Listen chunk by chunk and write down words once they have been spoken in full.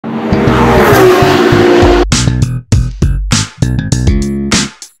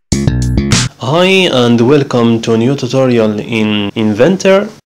Hi and welcome to a new tutorial in Inventor.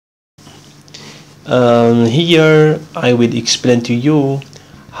 Here I will explain to you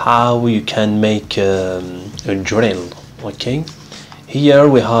how you can make a drill. Okay, here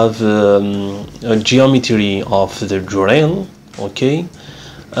we have a geometry of the drill. Okay,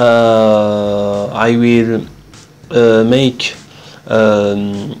 I will make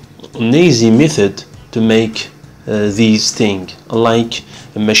an easy method to make these things, like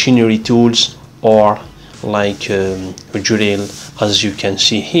machinery tools or like a drill, as you can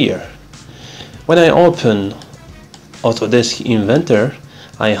see here. When I open Autodesk Inventor,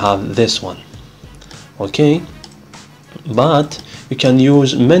 I have this one. Okay, but you can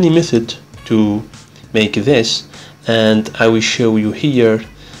use many methods to make this, and I will show you here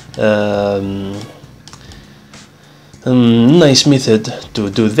a nice method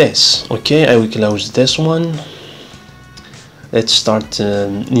to do this. Okay, I will close this one. Let's start a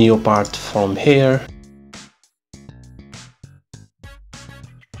new part from here.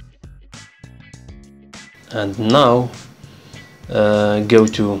 And now go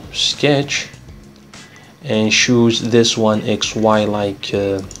to sketch and choose this one, XY, like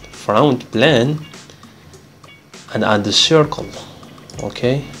front plane, and add the circle.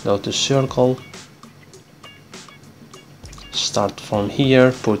 Okay, go to circle, start from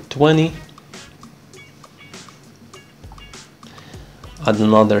here, put 20, add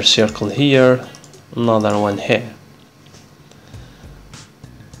another circle here, another one here.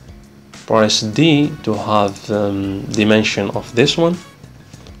 Press D to have dimension of this one.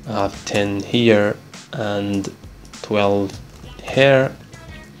 I have 10 here and 12 here,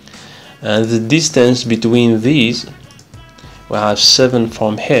 and the distance between these, we have 7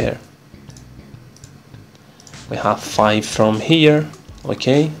 from here, we have 5 from here.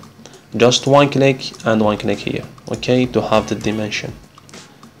 Okay, just one click and one click here. Okay, to have the dimension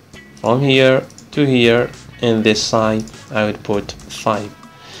from here to here. In this side I will put 5.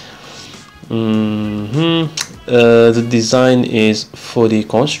 The design is fully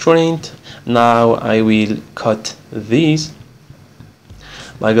constrained. Now I will cut these.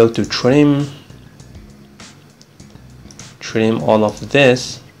 I go to trim all of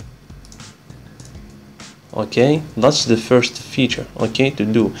this. Okay, that's the first feature, okay, to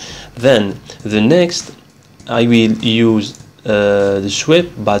do. Then the next, I will use the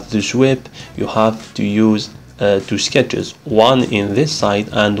sweep, but the sweep you have to use 2 sketches, one in this side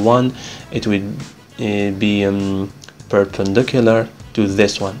and one it will be perpendicular to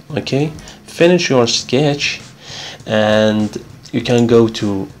this one. Okay, finish your sketch and you can go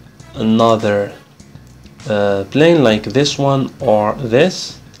to another plane like this one or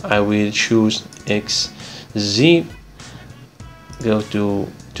this. I will choose XZ, go to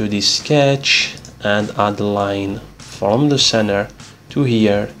the sketch and add a line from the center to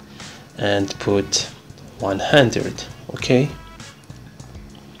here and put 100. Okay,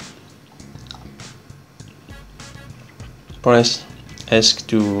 press S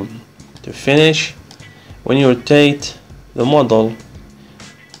to finish. When you rotate the model, you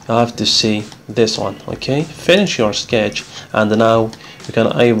have to see this one. Okay, finish your sketch, and now you can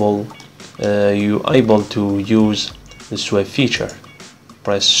able to use the sweep feature.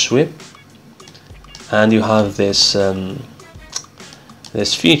 Press sweep and you have this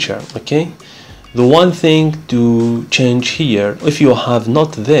this feature. Okay, the one thing to change here, if you have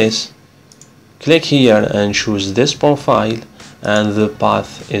not this, click here and choose this profile, and the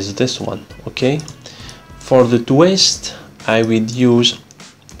path is this one. Okay, for the twist I would use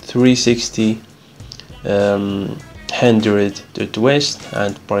 360 100 to twist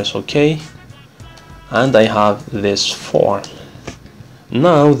and press OK, and I have this form.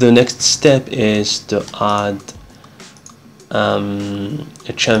 Now the next step is to add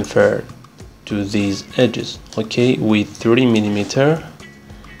a chamfer to these edges. Okay, with 3mm,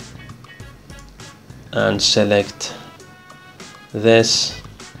 and select this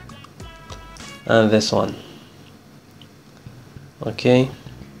and this one. Okay,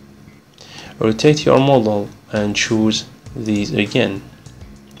 rotate your model and choose these again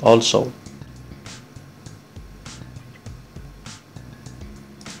also.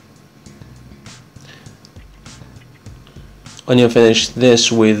 When you finish this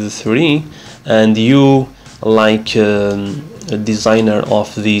with 3 and you like a designer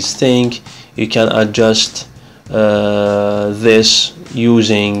of these things, you can adjust this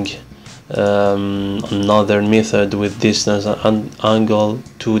using another method with distance and angle,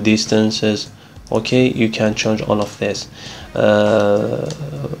 2 distances. Okay, you can change all of this. I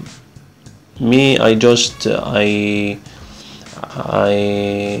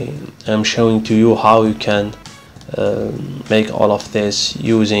am showing to you how you can make all of this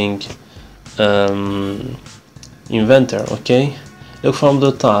using Inventor. Okay, look from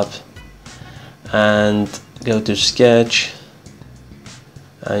the top and go to sketch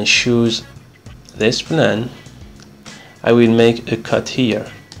and choose this plan. I will make a cut here.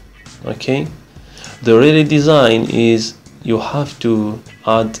 Okay, the really design is you have to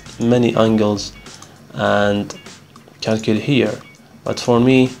add many angles and calculate here, but for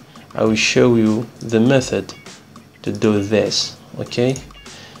me I will show you the method to do this. Okay,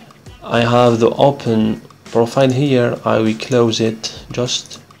 I have the open profile here. I will close it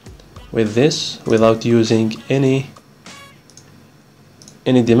just with this without using any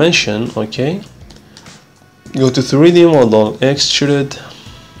dimension. Okay, go to 3D model, extrude,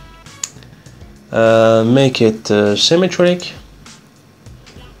 make it symmetric,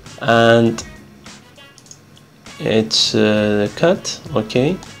 and it's cut.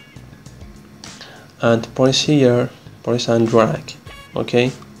 Okay, and press here, press and drag.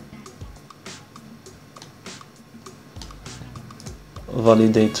 Okay,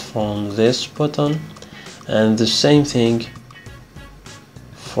 validate from this button, and the same thing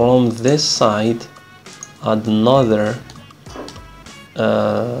from this side. Add another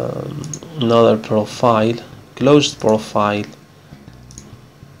profile, closed profile,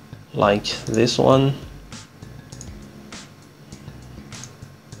 like this one.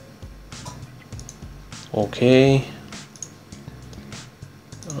 Okay,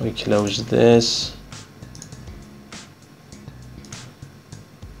 we close this.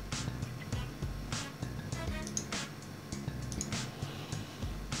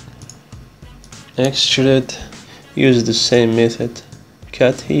 Extrude, use the same method,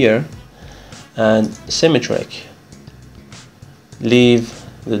 cut here and symmetric, leave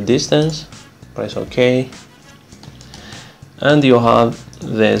the distance, press OK, and you have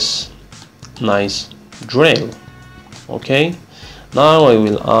this nice drill. Okay, now I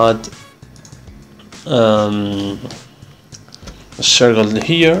will add a circle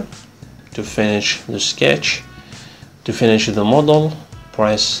here to finish the sketch. To finish the model,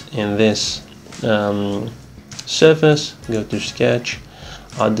 press in this surface, go to sketch,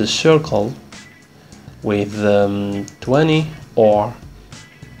 add the circle with 20, or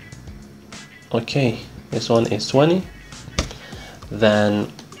okay, this one is 20.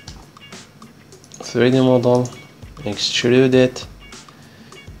 Then 3D model, extrude it,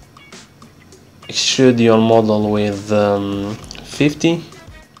 extrude your model with 50,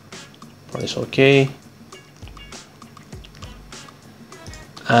 press OK,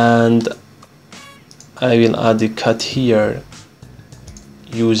 and I will add a cut here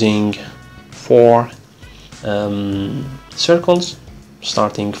using 4 circles,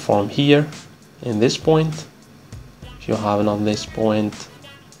 starting from here in this point. If you have not this point,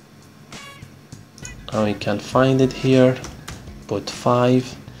 we can find it here, put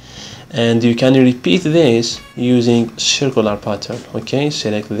 5, and you can repeat this using circular pattern. Okay,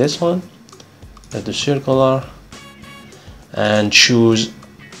 select this one, at the circular, and choose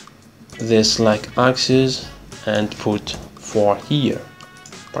this like axis and put 4 here,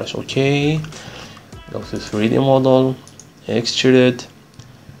 press OK, go to 3D model, extrude,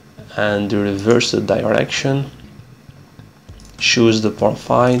 and reverse the direction, choose the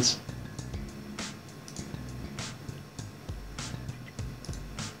profiles,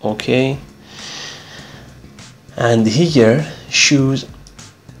 OK, and here choose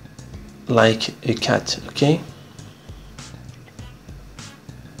like a cut. Okay,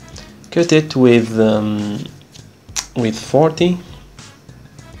 cut it with 40,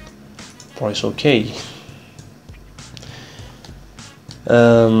 press OK.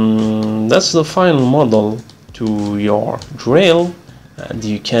 That's the final model to your drill, and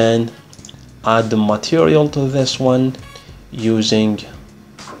you can add the material to this one using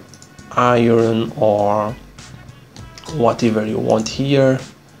iron or whatever you want here,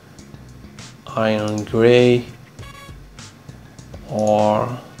 iron gray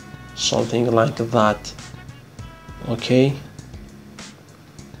or something like that. Okay,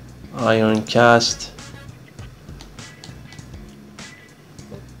 iron cast,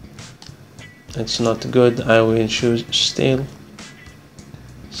 it's not good. I will choose steel,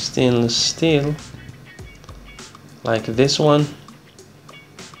 stainless steel, like this one.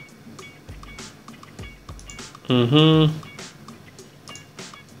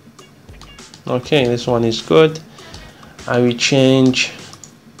 Okay, this one is good. I will change,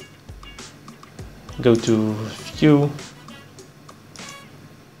 go to view,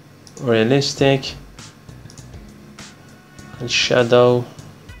 realistic, and shadow,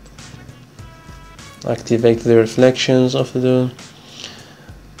 activate the reflections of the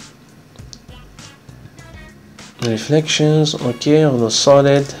reflections. Okay, on the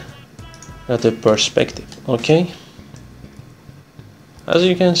solid, at a perspective. Okay, as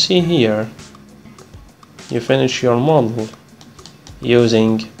you can see here, you finish your model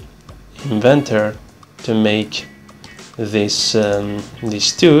using Inventor to make this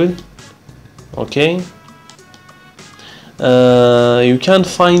tool. Okay, you can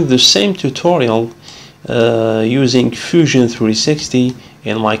find the same tutorial using Fusion 360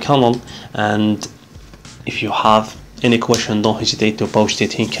 in my channel, and if you have any question, don't hesitate to post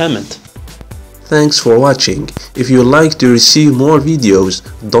it in comment. Thanks for watching. If you like to receive more videos,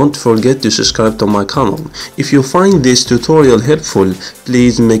 don't forget to subscribe to my channel. If you find this tutorial helpful,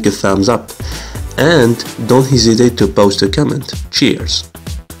 please make a thumbs up and don't hesitate to post a comment. Cheers!